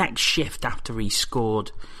 probably his next shift after he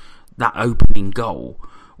scored that opening goal,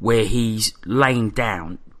 where he's laying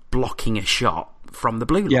down blocking a shot from the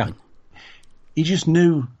blue line. Yeah. He just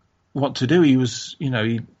knew what to do. He was,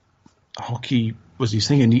 hockey was his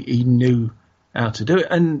thing, and he knew how to do it.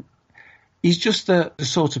 And he's just the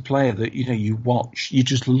sort of player that you watch, you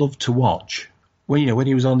just love to watch. When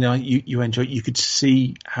he was on the ice, you enjoy it. You could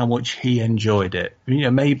see how much he enjoyed it.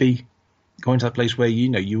 Maybe going to that place where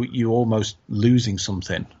you almost losing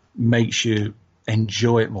something makes you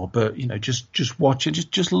enjoy it more. But just watch it.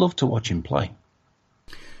 Just love to watch him play.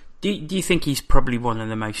 Do you think he's probably one of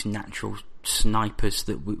the most natural snipers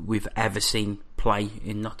that we've ever seen play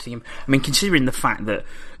in Nottingham? I mean, considering the fact that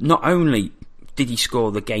not only did he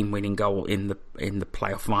score the game-winning goal in the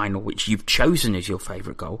playoff final, which you've chosen as your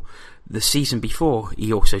favourite goal, the season before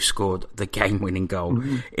he also scored the game-winning goal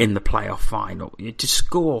in the playoff final. To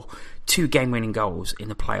score 2 game-winning goals in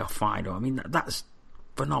the playoff final, I mean, that's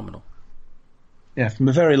phenomenal. Yeah, from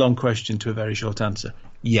a very long question to a very short answer,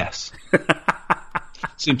 yes.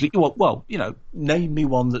 Simply, name me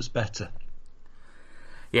one that's better.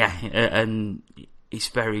 Yeah, and it's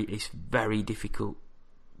very difficult.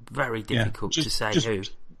 Very difficult to say who.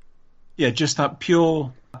 Yeah, just that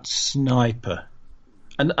pure sniper.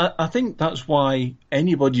 And I think that's why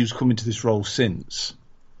anybody who's come into this role since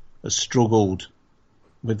has struggled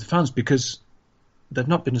with the fans, because they've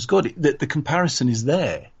not been as good. The comparison is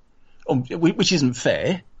there, which isn't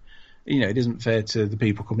fair. It isn't fair to the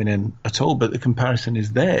people coming in at all, but the comparison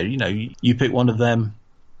is there. You pick one of them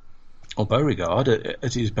or Beauregard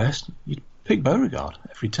at his best, you pick Beauregard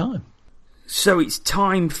every time. So it's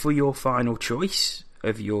time for your final choice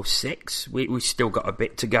of your 6. We've still got a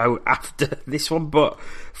bit to go after this one, but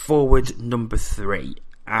forward number 3.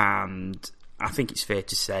 And I think it's fair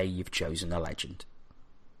to say you've chosen a legend.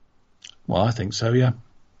 Well, I think so, yeah.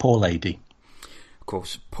 Paul Adey. Of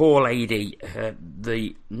course, Paul Adey,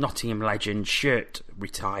 the Nottingham legend, shirt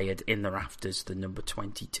retired in the rafters, the number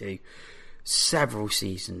 22. Several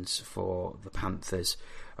seasons for the Panthers,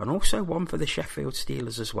 and also one for the Sheffield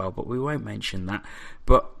Steelers as well, but we won't mention that.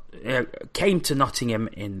 But came to Nottingham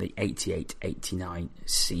in the 88-89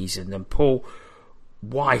 season. And Paul,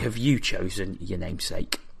 why have you chosen your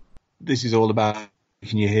namesake? This is all about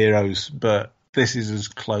picking your heroes, but this is as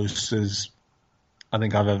close as I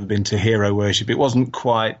think I've ever been to hero worship. It wasn't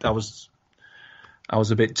quite. I was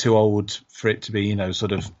a bit too old for it to be,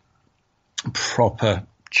 sort of proper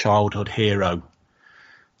childhood hero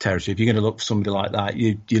territory. If you're going to look for somebody like that,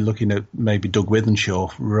 you're looking at maybe Doug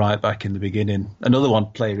Withenshaw right back in the beginning. Another one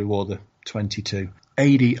player who wore the 22.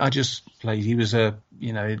 80. I just played. He was a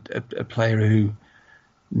player who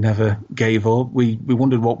never gave up. We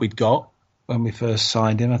wondered what we'd got when we first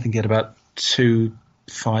signed him. I think he had about 2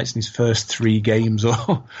 fights in his first 3 games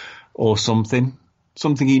or something.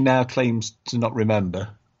 Something he now claims to not remember.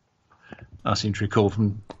 I seem to recall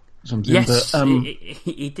from something. Yes, but,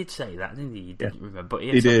 he did say that, didn't he? He didn't remember. But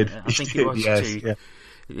he did. I think it was too.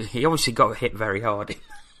 Yeah. He obviously got hit very hard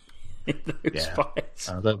in those fights.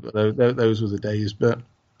 Those were the days. But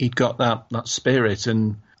he'd got that spirit.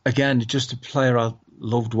 And again, just a player I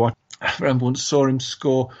loved watching. I remember once saw him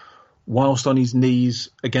score whilst on his knees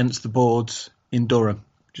against the boards in Durham.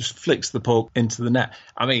 Just flicks the puck into the net.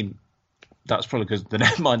 I mean, that's probably because the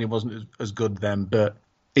net minding wasn't as good then, but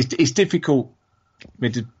it's difficult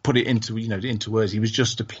to put it into words. He was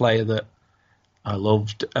just a player that I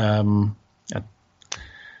loved. I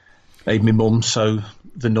made my mum sew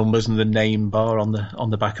the numbers and the name bar on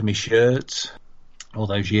the back of my shirt all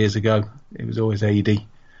those years ago. It was always AD,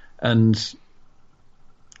 and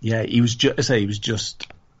he was just.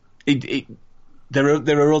 There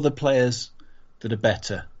are other players that are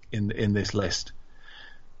better in this list.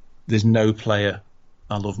 There's no player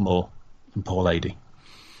I love more than Paul Adey.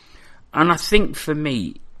 And I think for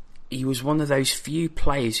me, he was one of those few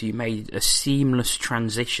players who made a seamless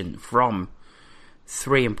transition from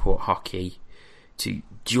 3-import hockey to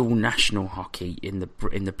dual national hockey in the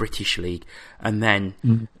British League, and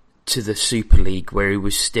then to the Super League, where he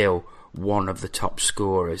was still one of the top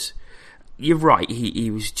scorers. You're right,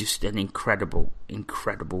 he was just an incredible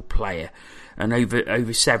player, and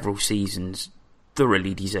over several seasons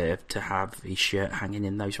thoroughly deserved to have his shirt hanging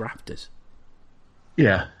in those rafters.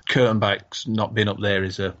 Yeah, Kurtenbach's not been up there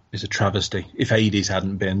is a travesty. If Adey's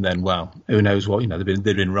hadn't been, then well, who knows what they've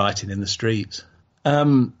been writing in the streets.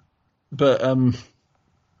 He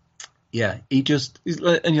just,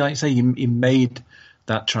 and like you say, he made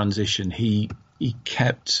that transition. He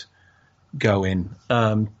kept going,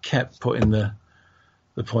 kept putting the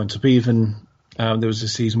points up. Even there was a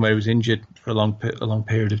season where he was injured for a long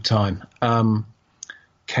period of time.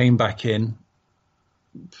 Came back in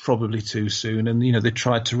probably too soon, and they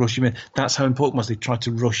tried to rush him in. That's how important it was. They tried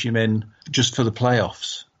to rush him in just for the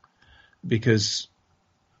playoffs because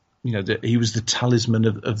he was the talisman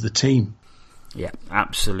of the team. Yeah,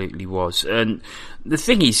 absolutely was. And the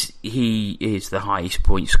thing is, he is the highest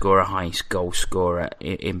point scorer, highest goal scorer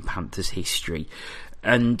in Panthers history,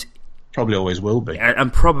 and probably always will be.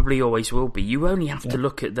 And probably always will be. You only have to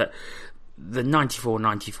look at the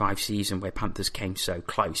 94-95 season where Panthers came so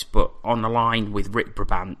close, but on the line with Rick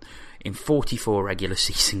Brabant in 44 regular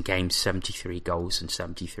season games, 73 goals and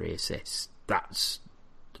 73 assists. That's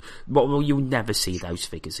you'll never see those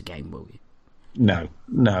figures again, will you? No,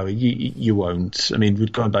 you won't. I mean, we're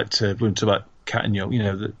going back to about Cat and Young.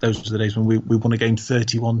 Those were the days when we won a game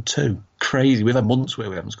 31-2. Crazy. We've had months where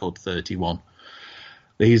we haven't scored 31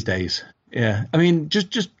 these days. Yeah, I mean,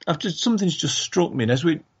 something's just struck me, and as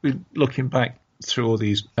we're looking back through all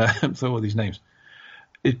these names,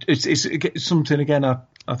 it's something again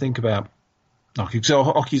I think about hockey. So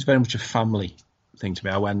hockey is very much a family thing to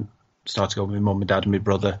me. I started going with my mum and dad and my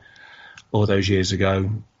brother all those years ago.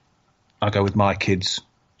 I go with my kids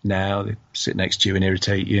now. They sit next to you and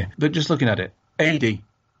irritate you. But just looking at it, Adey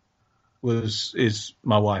is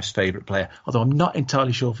my wife's favourite player, although I'm not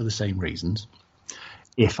entirely sure for the same reasons,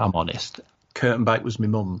 if I'm honest. Kurtenbach was my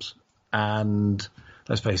mum's, and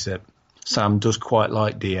let's face it, Sam does quite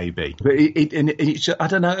like DAB. But I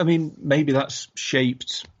don't know, I mean, maybe that's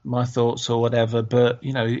shaped my thoughts or whatever, but,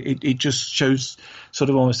 it just shows,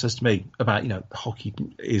 sort of almost says to me about, hockey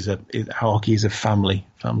is a family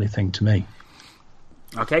thing to me.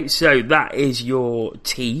 Okay, so that is your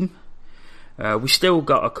team. We still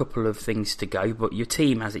got a couple of things to go, but your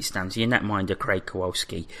team as it stands, your netminder Craig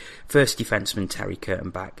Kowalski, first defenceman Terry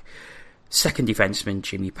Kurtenbach, second defenceman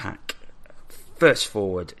Jimmy Pack, first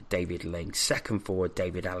forward David Ling, second forward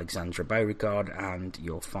David Alexandra Beauregard, and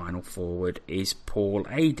your final forward is Paul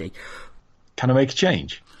Adey. Can I make a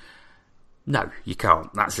change? No, you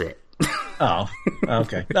can't. That's it. Oh,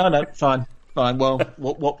 okay. No, fine.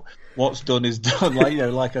 Well, what's done is done.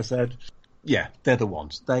 Like I said, yeah, they're the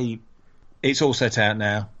ones. It's all set out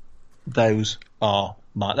now.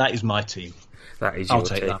 That is my team. That is I'll your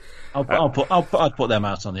take team. that. I'd put them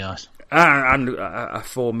out on the ice. And a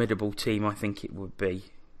formidable team, I think it would be.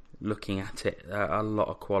 Looking at it, a lot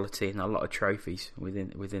of quality and a lot of trophies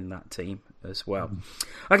within that team as well.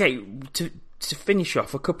 Okay, to finish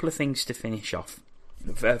off, a couple of things to finish off.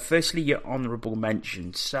 Firstly, your honourable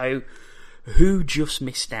mentions. So, who just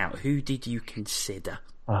missed out? Who did you consider?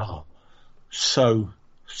 Oh, so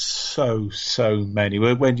many.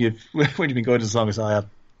 When you've been going as long as I have,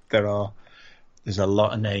 there's a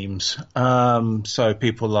lot of names. So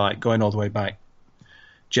people like going all the way back,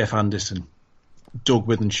 Jeff Anderson, Doug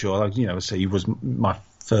Withenshaw. So he was my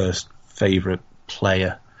first favourite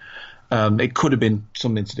player. It could have been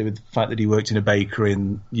something to do with the fact that he worked in a bakery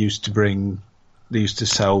and used to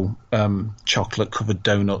sell chocolate covered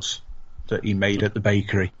donuts that he made at the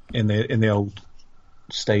bakery in the old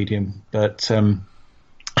stadium. But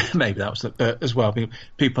maybe that was as well.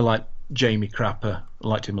 People like Jamie Crapper, I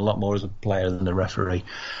liked him a lot more as a player than a referee.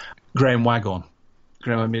 Graham Waghorn.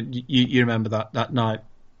 Graham, I mean, you remember that night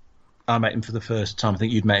I met him for the first time. I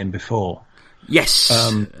think you'd met him before. Yes,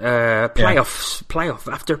 playoff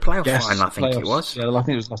after a playoff final, I think it was. Yeah, I think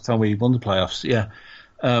it was last time we won the playoffs. Yeah,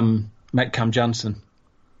 met Cam Jansen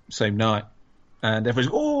same night, and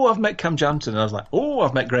everyone's I've met Cam Jansen, and I was like,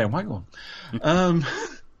 I've met Graham Waghorn.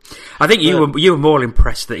 I think you were more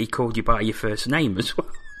impressed that he called you by your first name as well.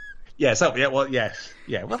 Yes, yeah. Well,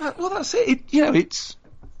 that's it.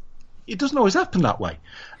 It doesn't always happen that way.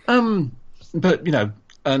 But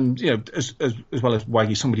as well as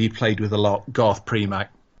Waggy, somebody he played with a lot, Garth Premack,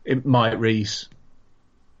 Mike Rees,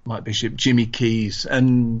 Mike Bishop, Jimmy Keys,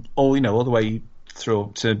 and all the way through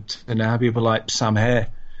up to now people like Sam Hare,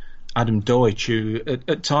 Adam Deutsch, who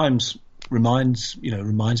at times reminds me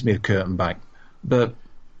of Kurtenbach. But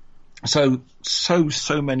so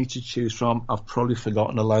many to choose from. I've probably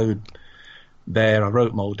forgotten a load there. I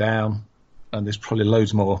wrote them all down, and there's probably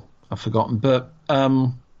loads more I've forgotten. But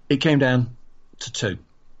it came down to two.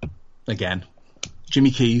 Again, Jimmy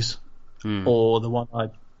Keys, or the one I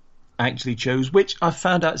actually chose, which I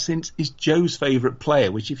found out since is Joe's favourite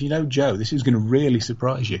player, which if you know Joe, this is going to really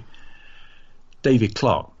surprise you. David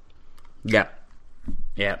Clarke. Yeah,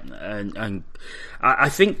 and I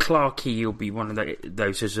think Clarkey will be one of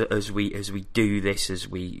those as we do this, as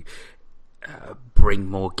we bring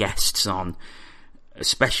more guests on,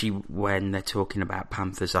 especially when they're talking about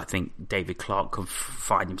Panthers. I think David Clarke can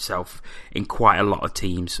find himself in quite a lot of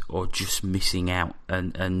teams or just missing out,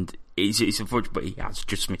 and it's unfortunate, but he has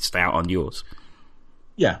just missed out on yours.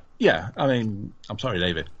 Yeah. I mean, I'm sorry,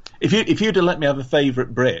 David. If you'd have let me have a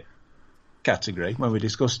favourite Brit category when we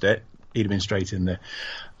discussed it, he'd have been straight in there.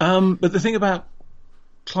 But the thing about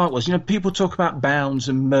Clarke was, people talk about Bounds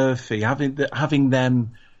and Murphy, having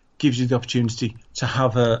them gives you the opportunity to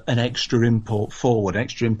have an extra import forward,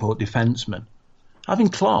 extra import defenceman. Having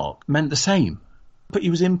Clarke meant the same, but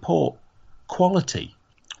he was import quality.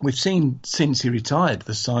 We've seen since he retired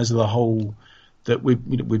the size of the hole that we've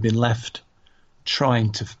been left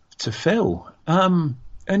trying to fill, and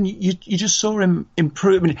you just saw him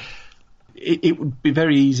improve. I mean, it would be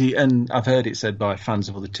very easy, and I've heard it said by fans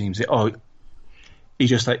of other teams that he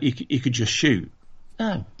just he could just shoot.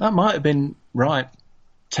 No, that might have been right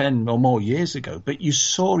 10 or more years ago, but you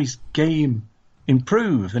saw his game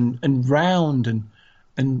improve and round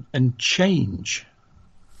and change,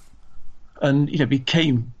 and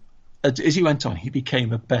became, as he went on, he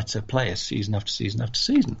became a better player season after season after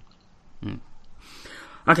season.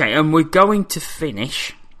 Okay, and we're going to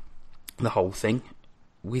finish the whole thing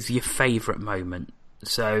with your favourite moment.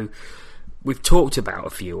 So we've talked about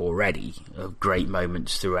a few already of great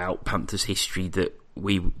moments throughout Panthers history that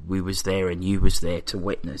we was there and you was there to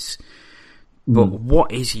witness. But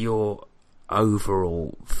what is your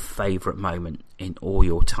overall favourite moment in all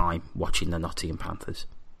your time watching the Nottingham Panthers?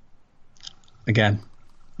 Again,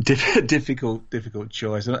 difficult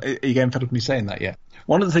choice. Are you getting fed up with me saying that yet?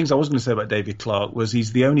 One of the things I was going to say about David Clarke was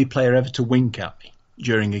he's the only player ever to wink at me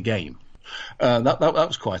during a game. That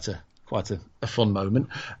was quite a fun moment.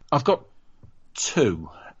 I've got two.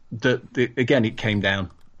 Again, it came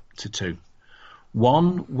down to two.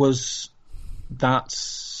 One was that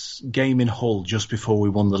game in Hull just before we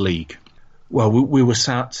won the league. Well, we were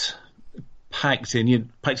sat packed in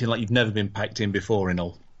like you've never been packed in before in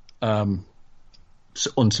Hull. So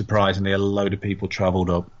unsurprisingly, a load of people travelled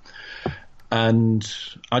up. And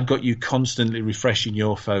I'd got you constantly refreshing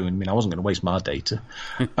your phone. I mean, I wasn't going to waste my data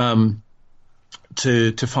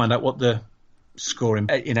to find out what the score in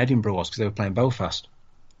Edinburgh was, because they were playing Belfast.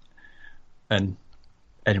 And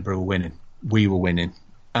Edinburgh were winning. We were winning.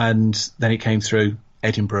 And then it came through,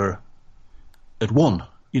 Edinburgh had won.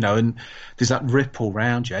 and there's that ripple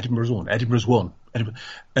round you. Edinburgh's won.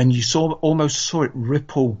 And you almost saw it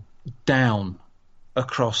ripple down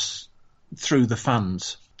across through the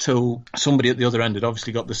fans till somebody at the other end had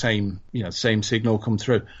obviously got the same signal come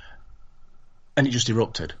through, and it just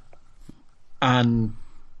erupted. And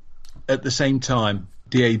at the same time,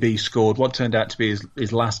 DAB scored what turned out to be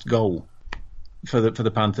his last goal for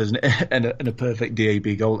the Panthers, and a perfect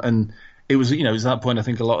DAB goal. And it was, it was at that point, I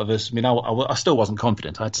think a lot of us, I still wasn't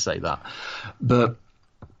confident, I had to say that, but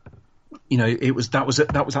it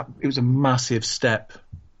was a massive step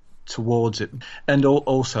towards it. And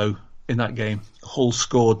also in that game, Hull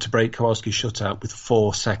scored to break Kowalski's shutout with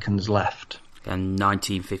 4 seconds left. And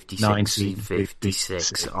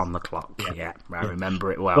 1956 on the clock. Yeah, I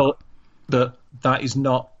remember it well. But that is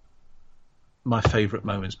not my favourite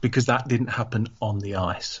moments, because that didn't happen on the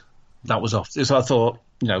ice. That was off. So I thought,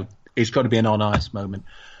 it's got to be an on-ice moment.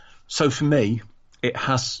 So for me, it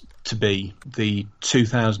has to be the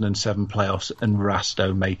 2007 playoffs and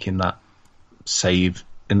Rasto making that save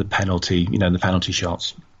in the penalty, in the penalty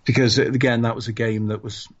shots. Because, again, that was a game that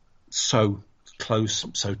was so close,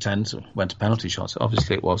 so tense. Went to penalty shots,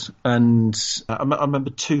 obviously it was. And I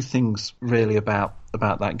remember 2 things really about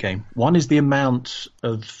that game. One is the amount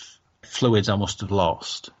of fluids I must have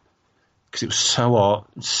lost, because it was so hot,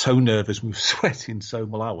 so nervous. We were sweating so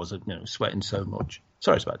well. I was, sweating so much.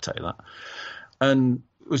 Sorry, I was about to tell you that. And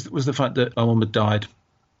it was the fact that my mum had died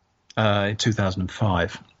in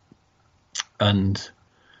 2005, and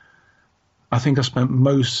I think I spent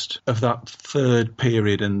most of that third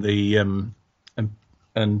period and the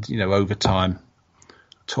overtime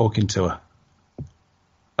talking to her.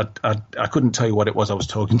 I couldn't tell you what it was I was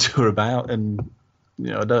talking to her about, and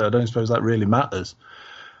I don't suppose that really matters.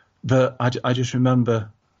 But I just remember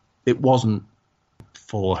it wasn't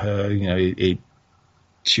for her.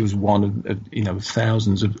 She was one of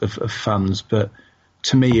thousands of fans, but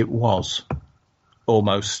to me it was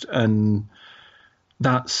almost, and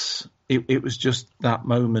that's it was just that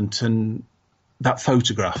moment and that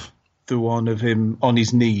photograph, the one of him on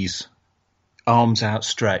his knees, arms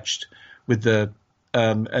outstretched, with the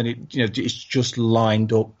and it's just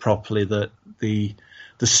lined up properly that the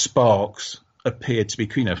sparks appeared to be,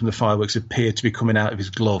 from the fireworks appeared to be coming out of his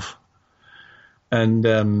glove.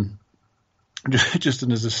 And just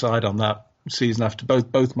as a aside on that, season after,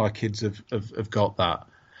 both my kids have got that,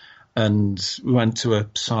 and we went to a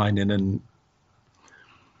signing, and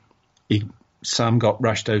Sam got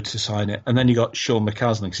Rashdo to sign it, and then he got Sean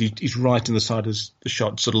McCaslin, because he's right in the side of the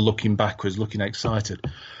shot, sort of looking backwards, looking excited,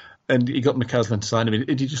 and he got McCaslin to sign him,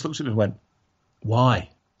 and he just looked at me and went, "Why?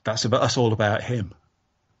 That's all about him.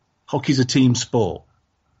 Hockey's a team sport.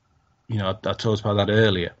 I talked about that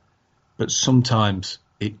earlier, but sometimes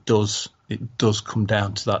it does come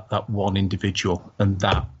down to that one individual, and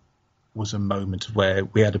that was a moment where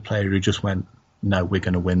we had a player who just went, no, we're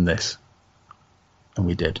going to win this, and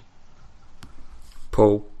we did."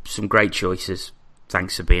 Paul, some great choices.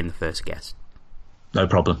 Thanks for being the first guest. No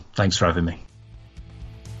problem. Thanks for having me.